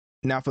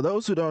Now, for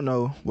those who don't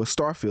know what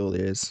Starfield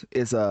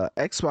is a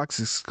Xbox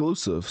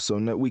exclusive, so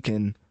that we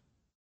can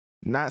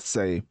not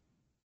say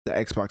the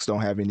Xbox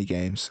don't have any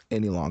games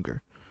any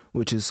longer,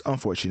 which is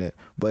unfortunate,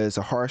 but it's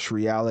a harsh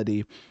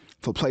reality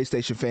for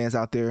PlayStation fans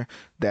out there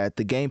that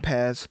the Game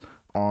Pass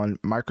on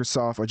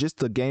Microsoft, or just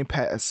the Game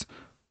Pass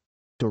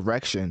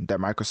direction that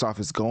Microsoft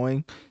is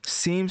going,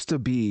 seems to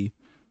be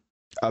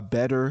a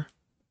better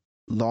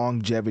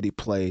longevity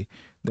play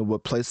than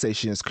what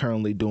PlayStation is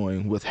currently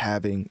doing with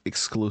having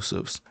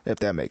exclusives, if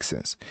that makes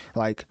sense.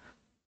 Like,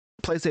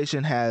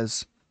 PlayStation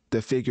has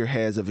the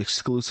figureheads of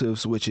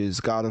exclusives, which is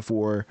God of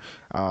War,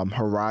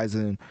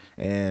 Horizon,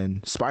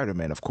 and Spider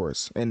Man, of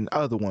course, and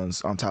other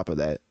ones on top of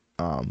that.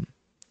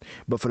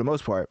 But for the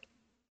most part,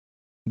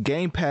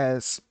 Game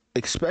Pass,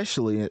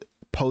 especially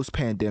post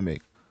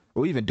pandemic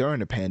or even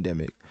during the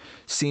pandemic,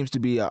 seems to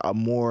be a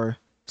more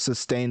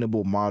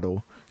sustainable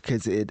model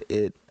because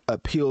it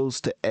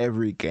appeals to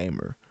every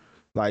gamer.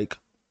 Like,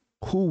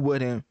 who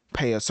wouldn't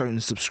pay a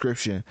certain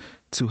subscription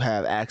to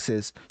have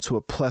access to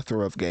a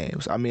plethora of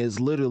games? I mean, it's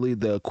literally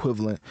the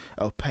equivalent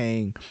of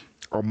paying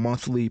a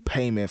monthly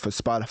payment for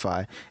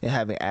Spotify and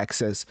having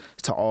access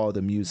to all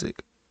the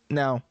music.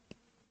 Now,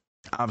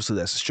 obviously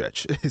that's a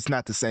stretch. It's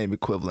not the same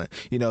equivalent.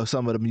 You know,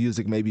 some of the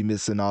music may be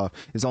missing off.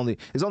 It's only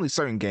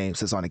certain games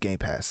that's on the Game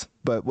Pass.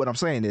 But what I'm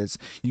saying is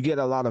you get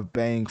a lot of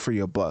bang for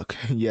your buck.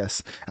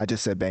 Yes, I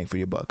just said bang for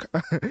your buck.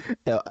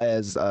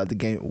 As the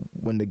game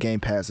when the Game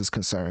Pass is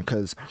concerned,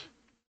 because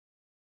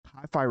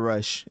Hi-Fi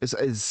Rush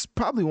is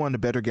probably one of the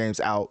better games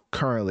out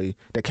currently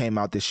that came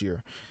out this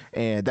year,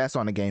 and that's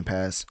on the Game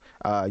Pass.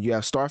 You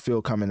have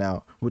Starfield coming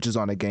out, which is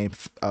on the Game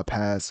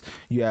Pass.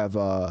 You have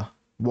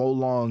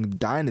Wolong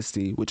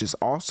Dynasty, which is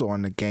also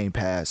on the Game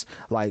Pass.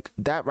 Like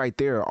that right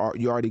there,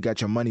 you already got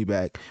your money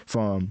back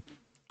from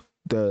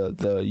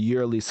the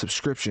yearly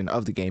subscription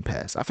of the Game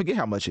Pass. I forget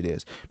how much it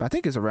is, but I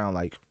think it's around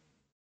like,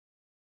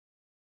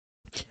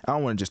 I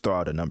don't want to just throw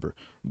out a number,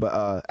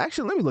 but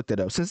actually, let me look that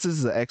up. Since this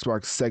is an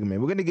Xbox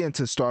segment, we're going to get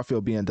into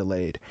Starfield being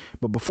delayed.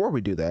 But before we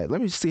do that, let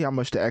me see how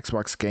much the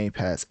Xbox Game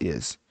Pass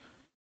is,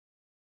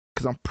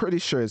 because I'm pretty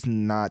sure it's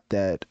not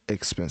that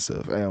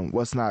expensive. And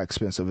what's not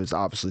expensive is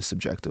obviously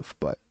subjective.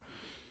 But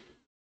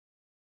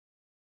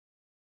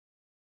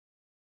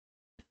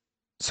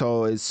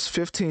so it's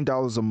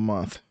 $15 a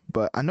month.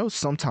 But I know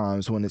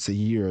sometimes when it's a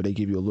year, they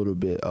give you a little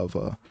bit of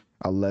a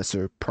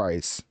lesser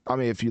price. I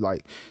mean, if you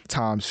like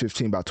times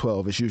 15 by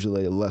 12, it's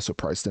usually a lesser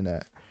price than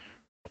that.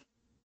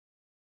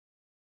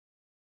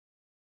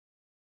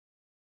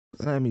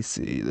 Let me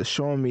see. They're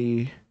showing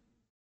me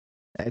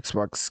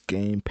Xbox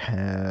Game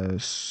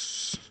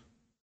Pass.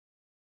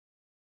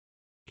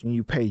 Can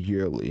you pay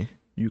yearly?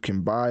 You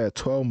can buy a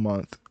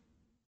 12-month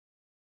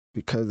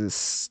because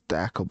it's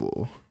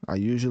stackable. I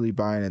usually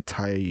buy an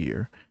entire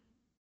year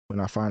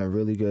when I find a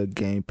really good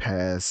Game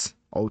Pass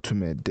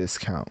Ultimate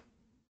discount.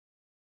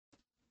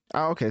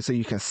 Oh, okay, so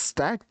you can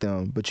stack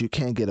them, but you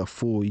can't get a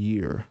full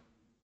year.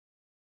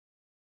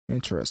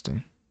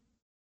 Interesting.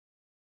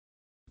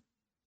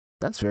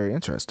 That's very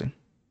interesting.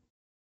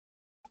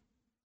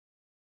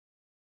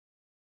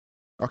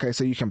 Okay,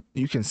 so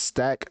you can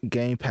stack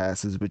Game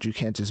Passes, but you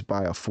can't just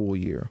buy a full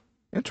year.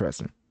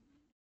 Interesting.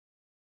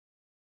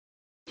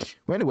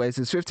 Well, anyways,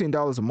 it's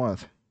 $15 a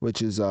month,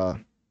 which is I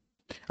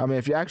mean,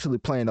 if you're actually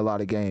playing a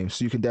lot of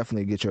games, you can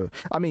definitely get your.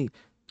 I mean,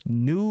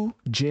 new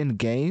gen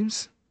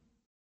games.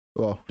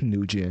 Well,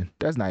 new gen.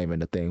 That's not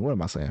even a thing. What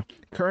am I saying?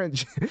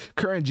 Current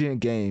gen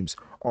games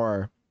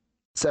are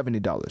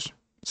 $70.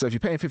 So if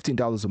you're paying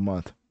 $15 a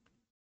month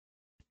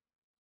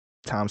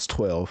times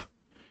 12,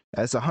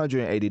 that's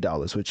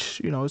 $180,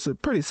 which it's a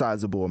pretty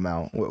sizable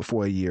amount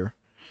for a year.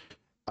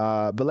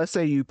 But let's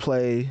say you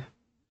play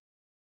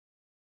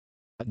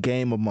a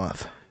game a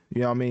month.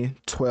 You know what I mean?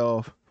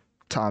 12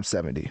 times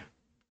 70.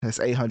 That's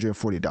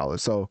 $840.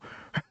 So,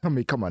 I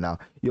mean, come on now.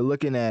 You're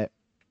looking at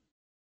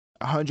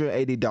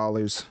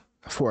 $180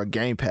 for a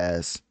Game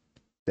Pass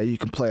that you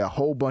can play a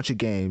whole bunch of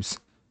games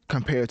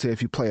compared to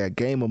if you play a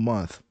game a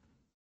month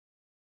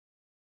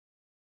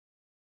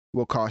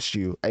will cost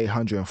you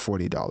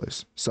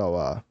 $840.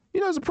 So,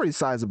 it's a pretty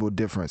sizable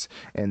difference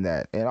in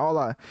that. And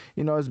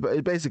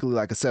it's basically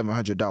like a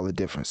 $700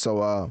 difference.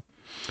 So,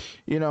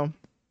 you know,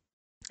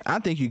 I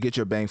think you get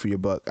your bang for your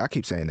buck. I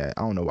keep saying that.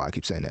 I don't know why I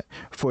keep saying that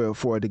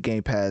for the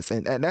Game Pass,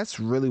 and that's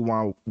really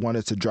why I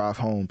wanted to drive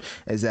home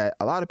is that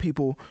a lot of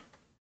people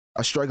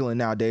are struggling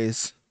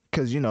nowadays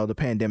because the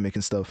pandemic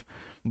and stuff.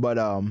 But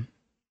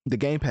the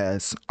Game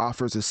Pass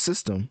offers a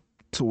system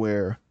to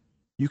where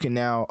you can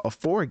now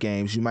afford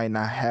games you might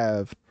not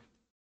have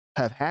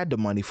had the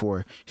money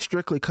for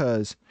strictly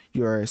because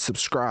you're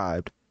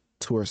subscribed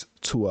to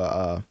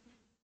a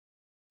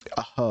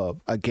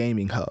hub, a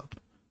gaming hub.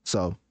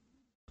 So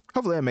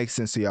hopefully that makes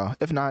sense to y'all.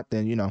 If not,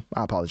 then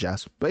I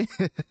apologize. But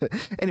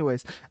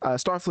anyways,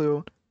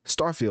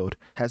 Starfield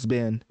has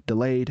been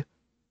delayed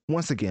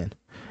once again,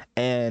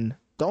 and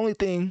the only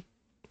thing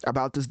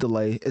about this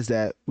delay is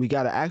that we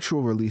got an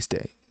actual release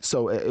date.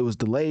 So it was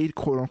delayed,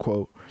 quote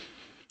unquote,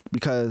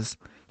 because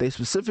they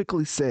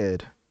specifically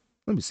said.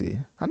 Let me see.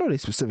 I know they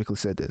specifically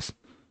said this.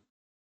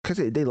 because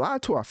they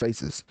lied to our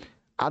faces.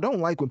 I don't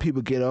like when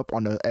people get up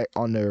on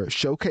their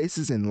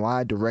showcases and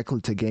lie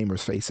directly to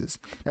gamers' faces.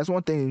 That's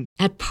one thing.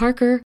 At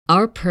Parker,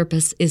 our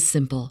purpose is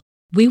simple.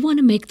 We want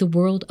to make the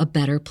world a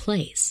better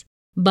place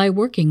by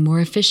working more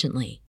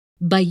efficiently,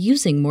 by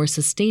using more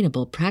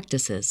sustainable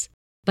practices,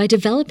 by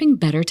developing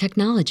better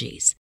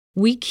technologies.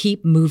 We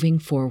keep moving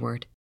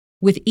forward.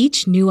 With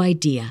each new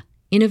idea,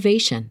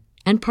 innovation,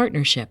 and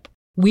partnership,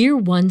 we're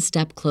one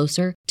step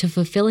closer to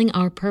fulfilling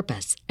our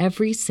purpose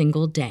every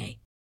single day.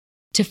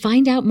 To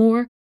find out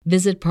more,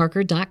 visit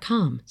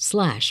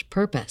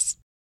parker.com/purpose.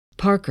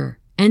 Parker,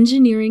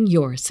 engineering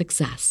your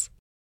success.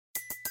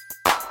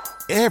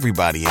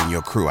 Everybody in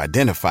your crew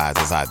identifies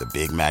as either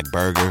Big Mac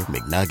Burger,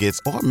 McNuggets,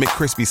 or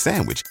McCrispy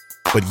Sandwich.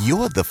 But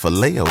you're the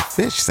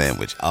Filet-O-Fish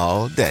Sandwich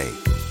all day.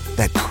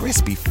 That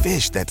crispy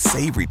fish, that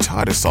savory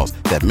tartar sauce,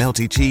 that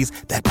melty cheese,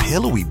 that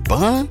pillowy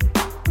bun.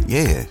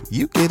 Yeah,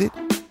 you get it.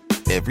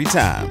 Every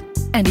time.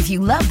 And if you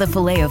love the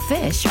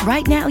Filet-O-Fish,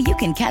 right now you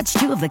can catch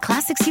two of the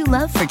classics you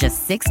love for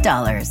just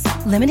 $6.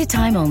 Limited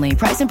time only.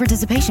 Price and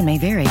participation may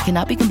vary.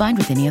 Cannot be combined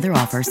with any other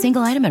offer.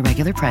 Single item at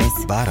regular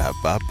price.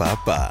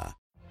 Ba-da-ba-ba-ba.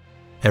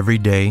 Every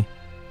day,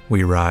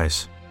 we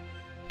rise,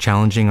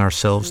 challenging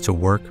ourselves to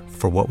work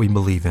for what we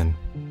believe in.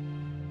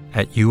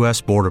 At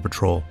U.S. Border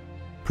Patrol,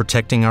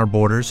 protecting our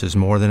borders is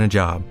more than a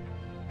job.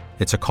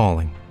 It's a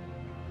calling.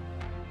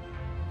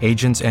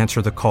 Agents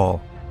answer the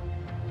call,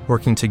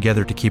 working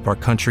together to keep our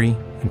country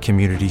and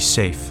communities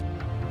safe.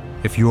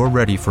 If you're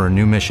ready for a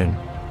new mission,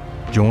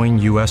 join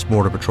U.S.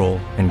 Border Patrol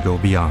and go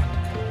beyond.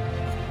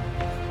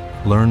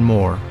 Learn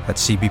more at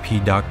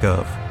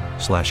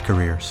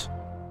cbp.gov/careers.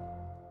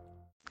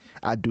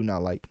 I do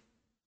not like.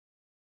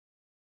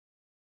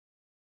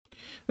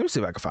 Let me see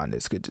if I can find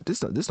this.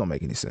 This don't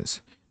make any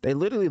sense. They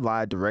literally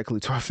lied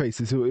directly to our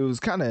faces. It was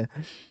kind of,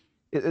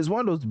 it's one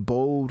of those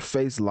bold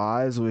faced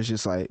lies where it's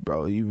just like,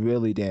 bro, you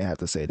really didn't have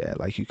to say that.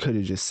 Like, you could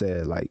have just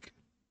said, like,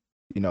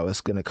 you know, it's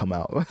gonna come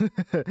out.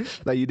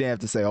 Like, you didn't have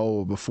to say,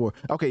 oh, before.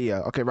 Okay, yeah,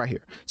 okay, right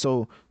here.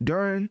 So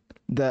during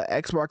the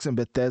Xbox and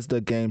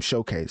Bethesda game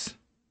showcase,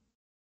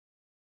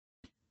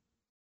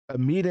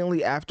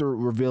 immediately after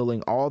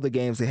revealing all the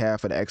games they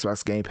have for the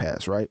Xbox Game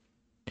Pass, right?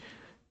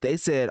 They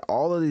said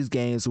all of these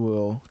games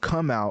will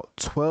come out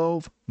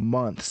 12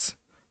 months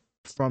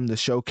from the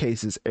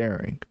showcases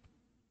airing.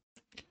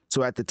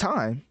 So at the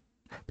time,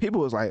 people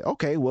was like,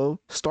 okay,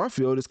 well,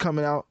 Starfield is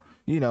coming out,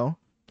 you know,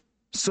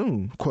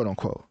 soon, quote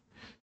unquote.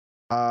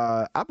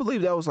 I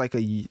believe that was I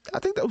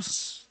think that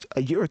was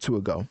a year or two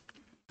ago.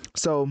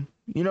 So,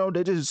 you know,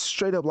 they just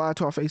straight up lied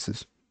to our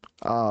faces.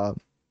 And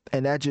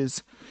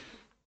that's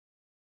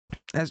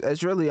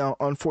really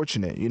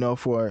unfortunate, you know,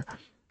 for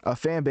a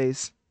fan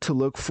base to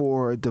look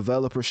for a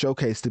developer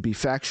showcase to be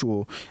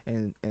factual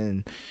and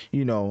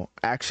you know,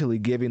 actually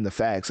giving the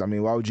facts. I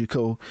mean, why would you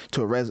go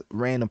to a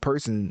random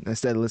person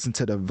instead of listen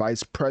to the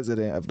vice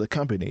president of the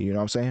company? You know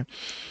what I'm saying?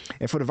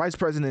 And for the vice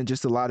president,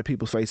 just a lot of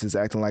people's faces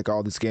acting like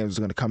all these games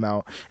are going to come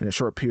out in a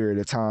short period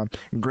of time.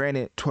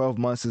 Granted, 12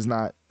 months is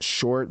not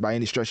short by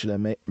any stretch of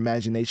the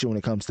imagination when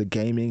it comes to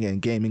gaming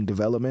and gaming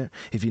development,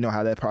 if you know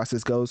how that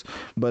process goes.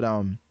 But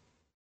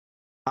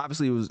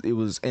obviously it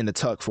was in the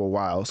tuck for a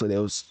while, so they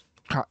was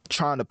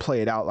trying to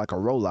play it out like a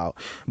rollout,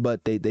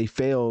 but they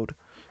failed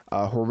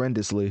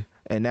horrendously,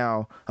 and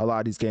now a lot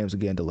of these games are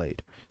getting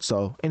delayed.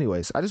 So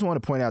anyways, I just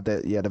want to point out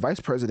that, yeah, the vice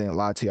president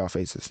lied to y'all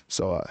faces.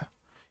 So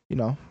you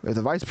know, if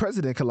the vice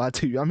president can lie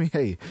to you, I mean,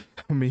 hey,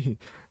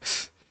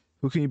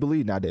 who can you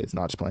believe nowadays?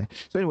 Not just playing.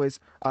 So anyways,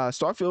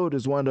 Starfield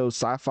is one of those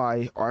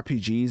sci-fi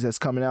RPGs that's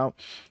coming out,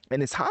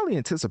 and it's highly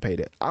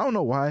anticipated. I don't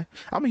know why.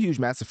 I'm a huge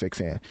Mass Effect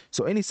fan,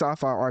 so any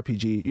sci-fi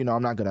RPG, you know,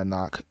 I'm not gonna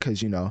knock,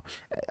 because, you know,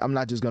 I'm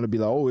not just gonna be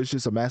like, oh, it's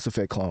just a Mass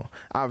Effect clone.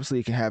 Obviously,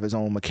 it can have its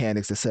own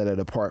mechanics to set it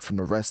apart from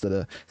the rest of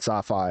the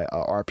sci-fi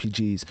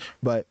RPGs,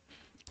 but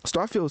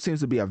Starfield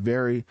seems to be a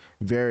very,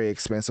 very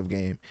expensive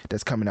game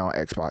that's coming out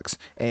on Xbox.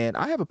 And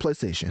I have a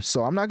PlayStation,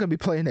 so I'm not going to be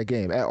playing that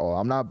game at all.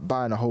 I'm not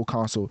buying a whole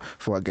console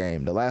for a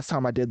game. The last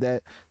time I did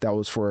that, that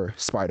was for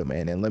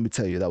Spider-Man. And let me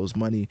tell you, that was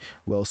money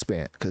well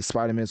spent, because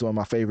Spider-Man is one of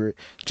my favorite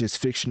just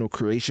fictional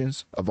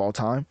creations of all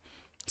time.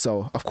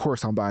 So, of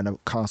course, I'm buying a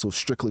console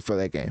strictly for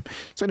that game.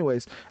 So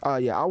anyways,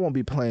 yeah, I won't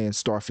be playing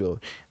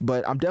Starfield.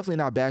 But I'm definitely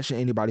not bashing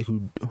anybody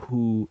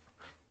who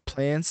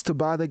plans to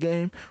buy the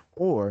game,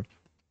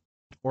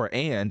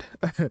 and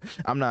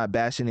I'm not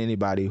bashing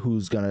anybody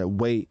who's gonna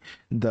wait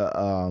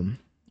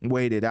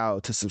it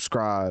out to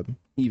subscribe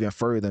even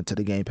further to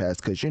the Game Pass,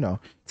 because, you know,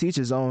 to each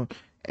his own.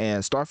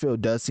 And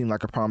Starfield does seem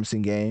like a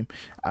promising game.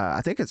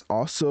 I think it's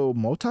also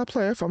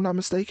multiplayer, if I'm not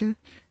mistaken.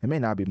 It may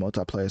not be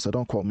multiplayer, so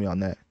don't quote me on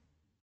that.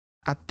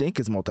 I think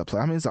it's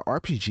multiplayer. I mean, it's an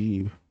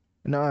RPG.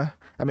 No,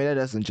 I mean, that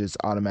doesn't just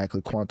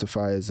automatically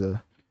quantify as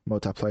a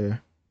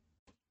multiplayer.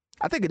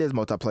 I think it is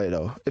multiplayer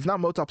though. If not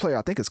multiplayer,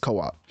 I think it's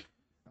co-op.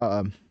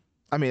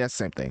 I mean, that's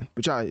the same thing.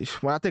 But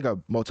when I think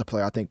of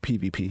multiplayer, I think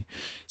PvP.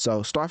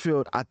 So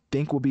Starfield, I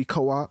think, will be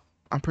co-op,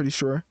 I'm pretty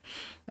sure.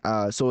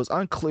 So it's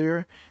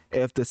unclear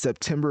if the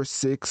September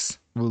 6th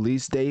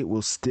release date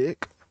will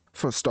stick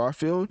for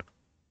Starfield,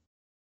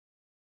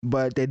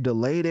 but they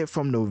delayed it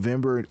from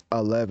November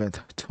 11th,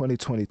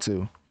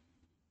 2022.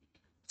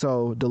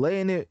 So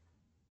delaying it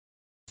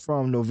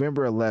from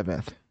November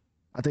 11th,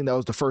 I think that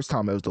was the first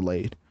time it was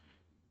delayed.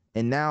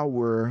 And now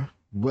we're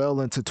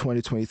well into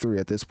 2023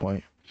 at this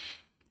point.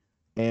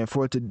 And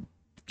for it to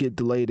get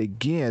delayed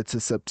again to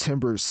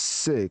September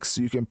 6th,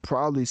 you can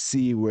probably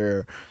see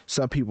where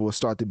some people will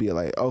start to be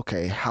like,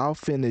 okay, how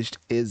finished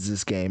is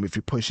this game if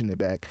you're pushing it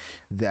back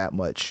that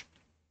much?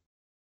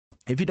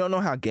 If you don't know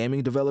how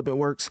gaming development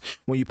works,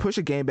 when you push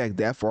a game back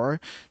that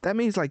far, that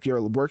means like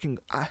you're working.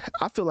 I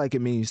feel like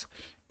it means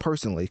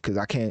personally, because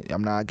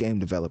I'm not a game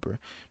developer,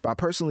 but I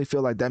personally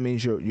feel like that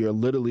means you're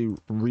literally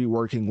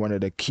reworking one of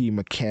the key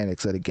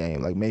mechanics of the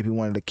game. Like maybe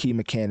one of the key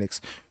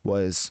mechanics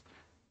was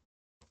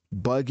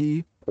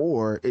buggy,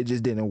 or it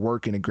just didn't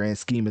work in the grand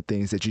scheme of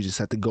things, that you just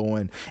have to go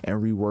in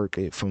and rework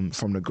it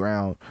from the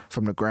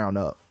ground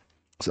up.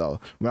 So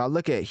when I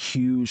look at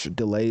huge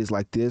delays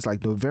like this,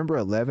 like November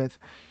 11th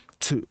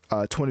to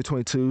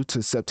 2022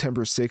 to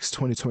September 6th,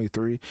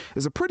 2023,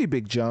 is a pretty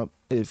big jump,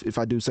 if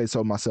I do say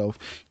so myself,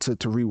 to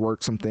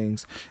rework some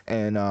things.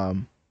 And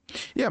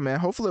yeah, man,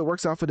 hopefully it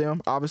works out for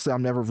them. Obviously,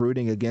 I'm never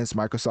rooting against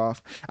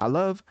Microsoft. I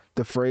love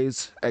the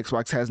phrase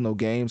Xbox has no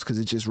games because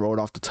it just rolled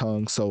off the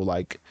tongue so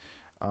like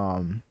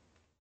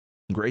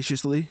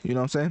graciously, you know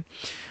what I'm saying?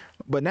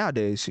 But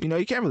nowadays,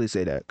 you can't really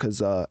say that,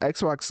 because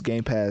Xbox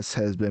Game Pass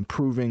has been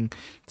proving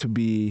to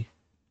be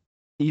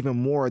even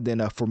more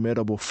than a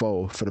formidable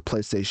foe for the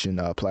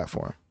PlayStation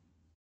platform.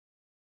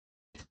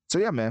 So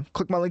yeah, man,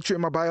 click my link tree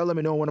in my bio. Let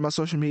me know on one of my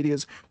social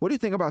medias. What do you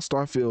think about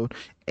Starfield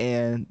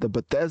and the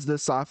Bethesda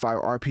sci-fi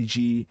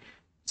RPG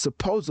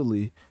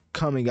supposedly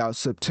coming out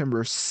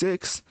September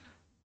 6th?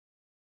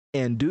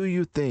 And do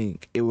you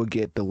think it will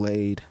get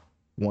delayed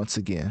once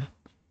again?